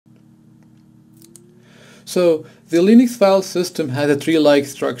So the Linux file system has a tree-like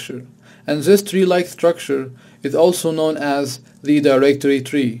structure, and this tree-like structure is also known as the directory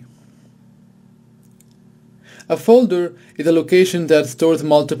tree. A folder is a location that stores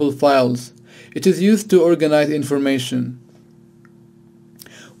multiple files. It is used to organize information.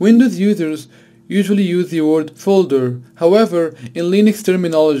 Windows users usually use the word folder. However, in Linux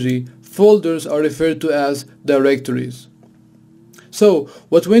terminology, folders are referred to as directories. So,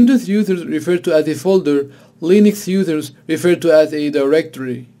 what Windows users refer to as a folder, Linux users refer to as a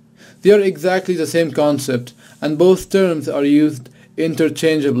directory. They are exactly the same concept, and both terms are used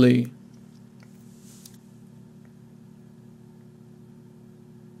interchangeably.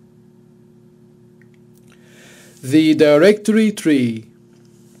 The directory tree.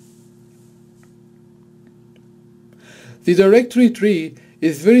 The directory tree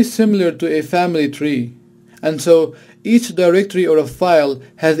is very similar to a family tree, and so each directory or a file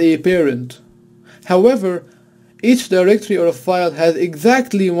has a parent. However, each directory or a file has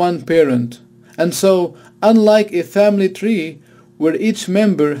exactly one parent, and so unlike a family tree where each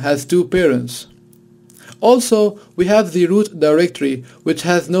member has two parents. Also, we have the root directory, which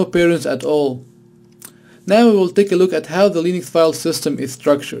has no parents at all. Now we will take a look at how the Linux file system is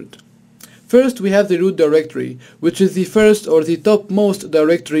structured. First, we have the root directory, which is the first or the topmost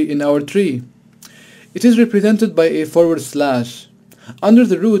directory in our tree. It is represented by a /. Under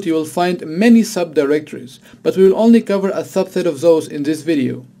the root you will find many subdirectories, but we will only cover a subset of those in this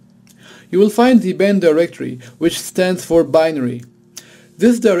video. You will find the bin directory, which stands for binary.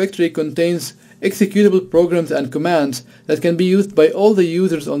 This directory contains executable programs and commands that can be used by all the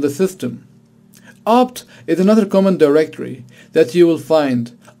users on the system. Opt is another common directory that you will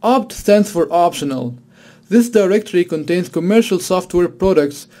find. Opt stands for optional. This directory contains commercial software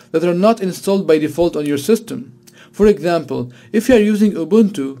products that are not installed by default on your system. For example, if you are using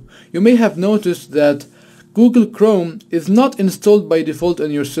Ubuntu, you may have noticed that Google Chrome is not installed by default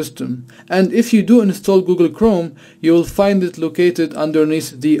on your system, and if you do install Google Chrome, you will find it located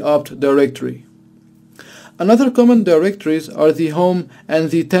underneath the opt directory. Another common directories are the home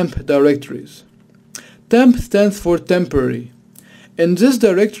and the temp directories. Temp stands for temporary. In this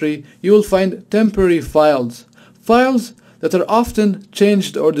directory, you will find temporary files that are often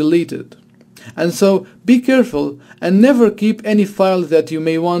changed or deleted. And so, be careful and never keep any files that you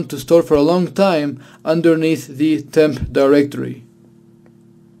may want to store for a long time underneath the temp directory,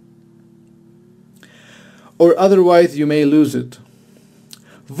 or otherwise you may lose it.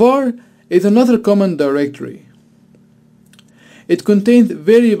 var is another common directory. It contains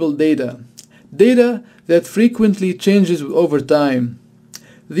variable data that frequently changes over time.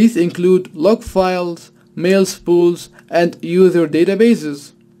 These include log files, mail spools, and user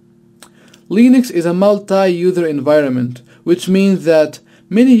databases. Linux is a multi-user environment, which means that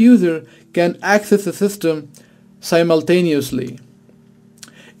many users can access the system simultaneously.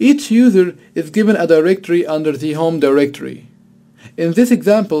 Each user is given a directory under the home directory. In this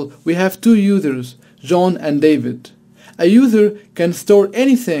example, we have two users, John and David. A user can store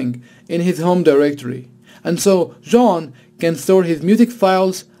anything in his home directory, and so John can store his music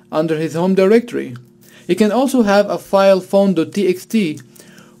files under his home directory. He can also have a file phone.txt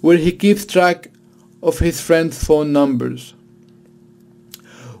where he keeps track of his friends' phone numbers.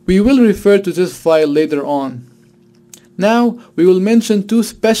 We will refer to this file later on. Now we will mention two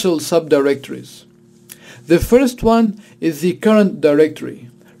special subdirectories. The first one is the current directory,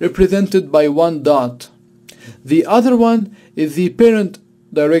 represented by one dot. The other one is the parent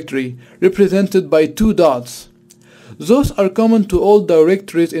directory, represented by two dots. Those are common to all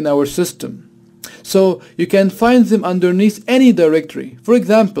directories in our system. So you can find them underneath any directory. For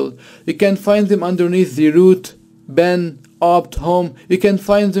example, you can find them underneath the root, bin, opt, home. You can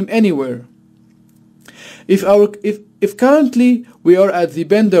find them anywhere. If currently we are at the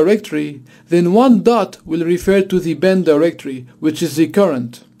bin directory, then one dot will refer to the bin directory, which is the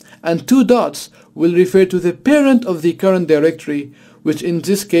current, and two dots will refer to the parent of the current directory, which in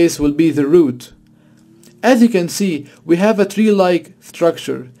this case will be the root. As you can see, we have a tree-like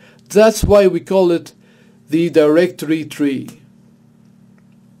structure. That's why we call it the directory tree.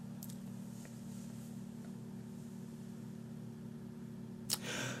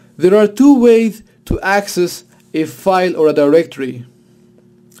 There are two ways to access a file or a directory.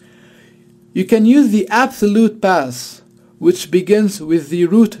 You can use the absolute path, which begins with the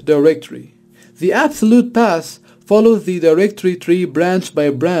root directory. The absolute path follows the directory tree branch by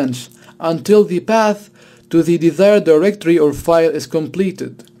branch until the path to the desired directory or file is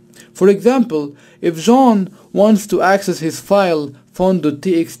completed. For example, if John wants to access his file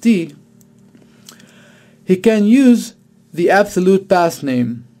phone.txt, he can use the absolute path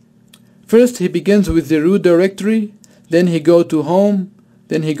name. First he begins with the root directory, then he goes to home,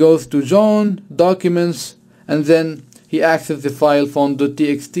 then he goes to John, documents, and then he accesses the file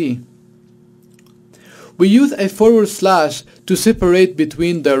phone.txt. We use a / to separate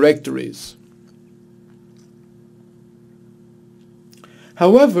between directories.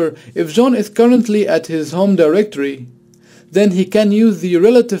 However, if John is currently at his home directory, then he can use the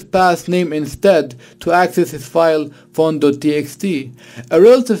relative path name instead to access his file phone.txt. A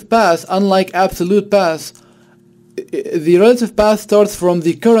relative path, unlike absolute path, the relative path starts from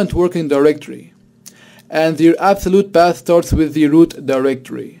the current working directory, and the absolute path starts with the root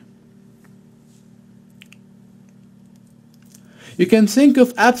directory. You can think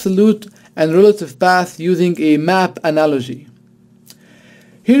of absolute and relative path using a map analogy.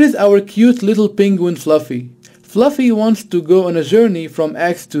 Here is our cute little penguin Fluffy. Fluffy wants to go on a journey from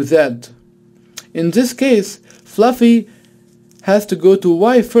X to Z. In this case, Fluffy has to go to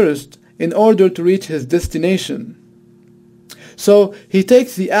Y first in order to reach his destination. So he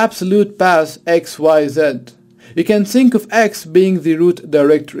takes the absolute path X, Y, Z. You can think of X being the root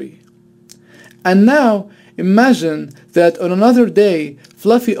directory. And now imagine that on another day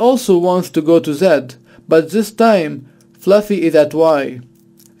Fluffy also wants to go to Z, but this time Fluffy is at Y.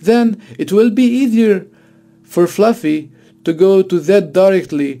 Then it will be easier for Fluffy to go to Z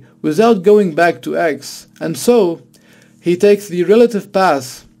directly without going back to X, and so he takes the relative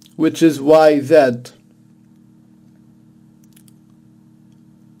path, which is YZ.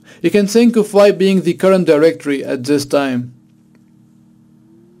 You can think of Y being the current directory at this time.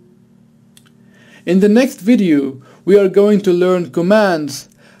 In the next video, we are going to learn commands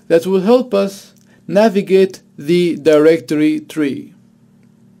that will help us navigate the directory tree.